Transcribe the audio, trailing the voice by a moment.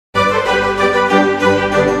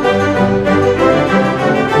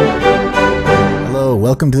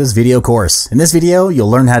welcome to this video course. In this video,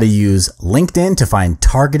 you'll learn how to use LinkedIn to find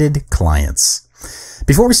targeted clients.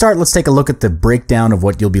 Before we start, let's take a look at the breakdown of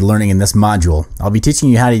what you'll be learning in this module. I'll be teaching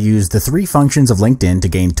you how to use the 3 functions of LinkedIn to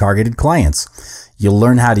gain targeted clients. You'll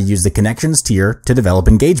learn how to use the connections tier to develop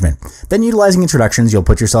engagement. Then, utilizing introductions, you'll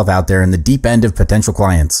put yourself out there in the deep end of potential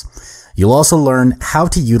clients. You'll also learn how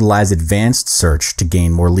to utilize advanced search to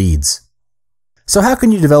gain more leads. So how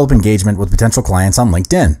can you develop engagement with potential clients on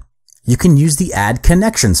LinkedIn? You can use the Add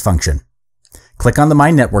Connections function. Click on the My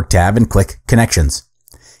Network tab and click Connections.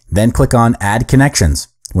 Then click on Add Connections.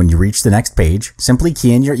 When you reach the next page, simply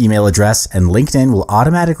key in your email address and LinkedIn will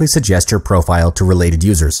automatically suggest your profile to related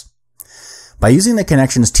users. By using the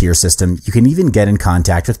Connections tier system, you can even get in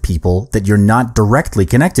contact with people that you're not directly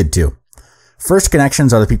connected to. First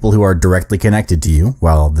connections are the people who are directly connected to you,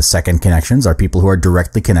 while the second connections are people who are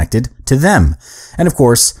directly connected to them. And of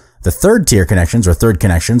course, the third tier connections or third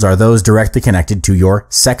connections are those directly connected to your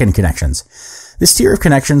second connections. This tier of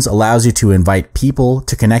connections allows you to invite people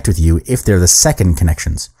to connect with you if they're the second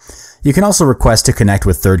connections. You can also request to connect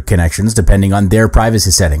with third connections depending on their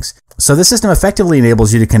privacy settings. So this system effectively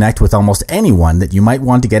enables you to connect with almost anyone that you might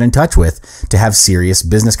want to get in touch with to have serious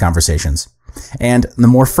business conversations. And the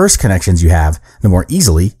more first connections you have, the more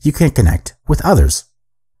easily you can connect with others.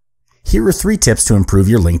 Here are 3 tips to improve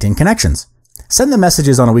your LinkedIn connections. Send them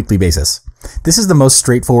messages on a weekly basis. This is the most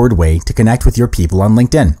straightforward way to connect with your people on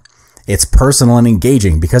LinkedIn. It's personal and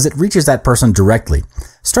engaging because it reaches that person directly.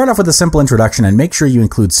 Start off with a simple introduction and make sure you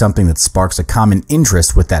include something that sparks a common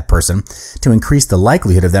interest with that person to increase the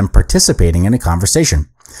likelihood of them participating in a conversation.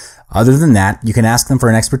 Other than that, you can ask them for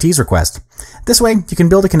an expertise request. This way, you can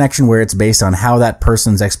build a connection where it's based on how that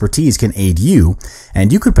person's expertise can aid you,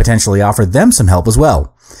 and you could potentially offer them some help as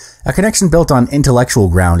well. A connection built on intellectual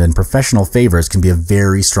ground and professional favors can be a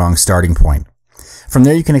very strong starting point. From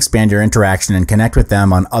there, you can expand your interaction and connect with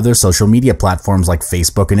them on other social media platforms like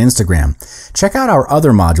Facebook and Instagram. Check out our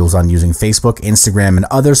other modules on using Facebook, Instagram, and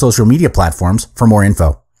other social media platforms for more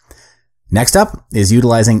info. Next up is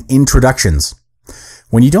utilizing introductions.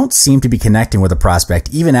 When you don't seem to be connecting with a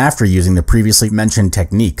prospect even after using the previously mentioned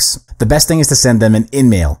techniques, the best thing is to send them an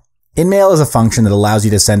InMail. InMail is a function that allows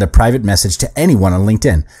you to send a private message to anyone on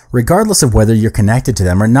LinkedIn, regardless of whether you're connected to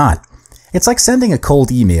them or not. It's like sending a cold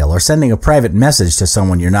email or sending a private message to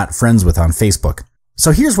someone you're not friends with on Facebook.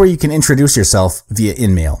 So here's where you can introduce yourself via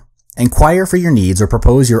InMail. Inquire for your needs or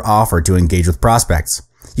propose your offer to engage with prospects.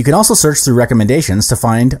 You can also search through recommendations to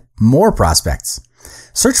find more prospects.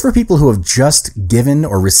 Search for people who have just given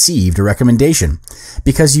or received a recommendation,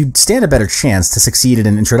 because you'd stand a better chance to succeed in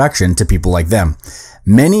an introduction to people like them.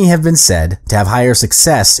 Many have been said to have higher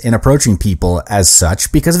success in approaching people as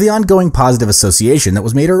such because of the ongoing positive association that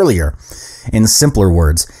was made earlier. In simpler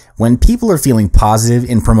words, when people are feeling positive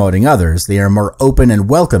in promoting others, they are more open and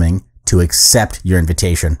welcoming to accept your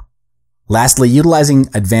invitation. Lastly, utilizing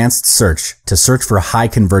advanced search to search for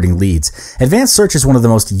high-converting leads. Advanced search is one of the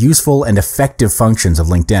most useful and effective functions of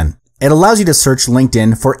LinkedIn. It allows you to search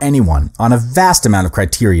LinkedIn for anyone on a vast amount of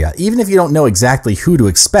criteria, even if you don't know exactly who to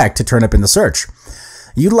expect to turn up in the search.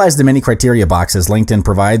 Utilize the many criteria boxes LinkedIn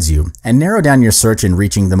provides you and narrow down your search in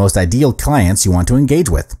reaching the most ideal clients you want to engage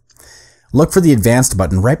with. Look for the Advanced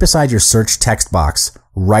button right beside your search text box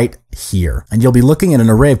right here, and you'll be looking at an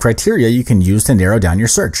array of criteria you can use to narrow down your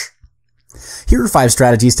search. Here are 5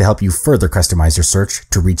 strategies to help you further customize your search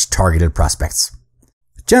to reach targeted prospects.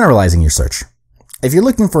 Generalizing your search. If you're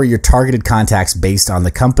looking for your targeted contacts based on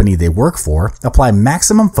the company they work for, apply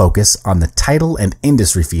maximum focus on the title and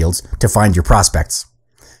industry fields to find your prospects.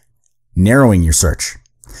 Narrowing your search.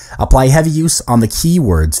 Apply heavy use on the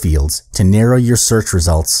keywords fields to narrow your search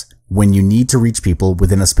results when you need to reach people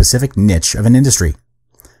within a specific niche of an industry.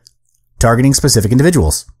 Targeting specific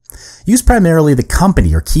individuals. Use primarily the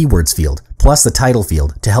company or keywords field, plus the title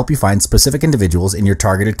field, to help you find specific individuals in your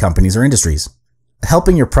targeted companies or industries.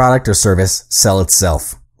 Helping your product or service sell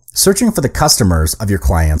itself. Searching for the customers of your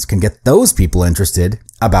clients can get those people interested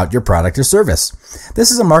about your product or service.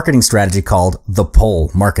 This is a marketing strategy called the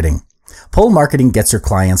pull marketing. Pull marketing gets your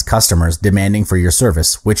clients' customers demanding for your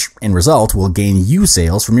service, which, in result, will gain you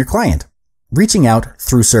sales from your client. Reaching out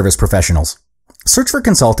through service professionals. Search for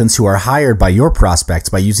consultants who are hired by your prospects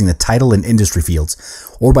by using the title and industry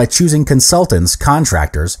fields, or by choosing consultants,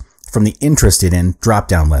 contractors, from the Interested In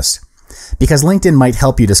drop-down list. Because LinkedIn might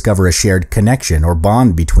help you discover a shared connection or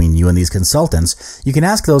bond between you and these consultants, you can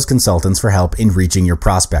ask those consultants for help in reaching your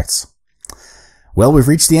prospects. Well, we've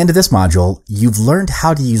reached the end of this module. You've learned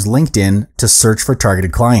how to use LinkedIn to search for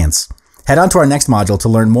targeted clients. Head on to our next module to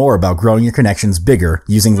learn more about growing your connections bigger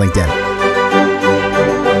using LinkedIn.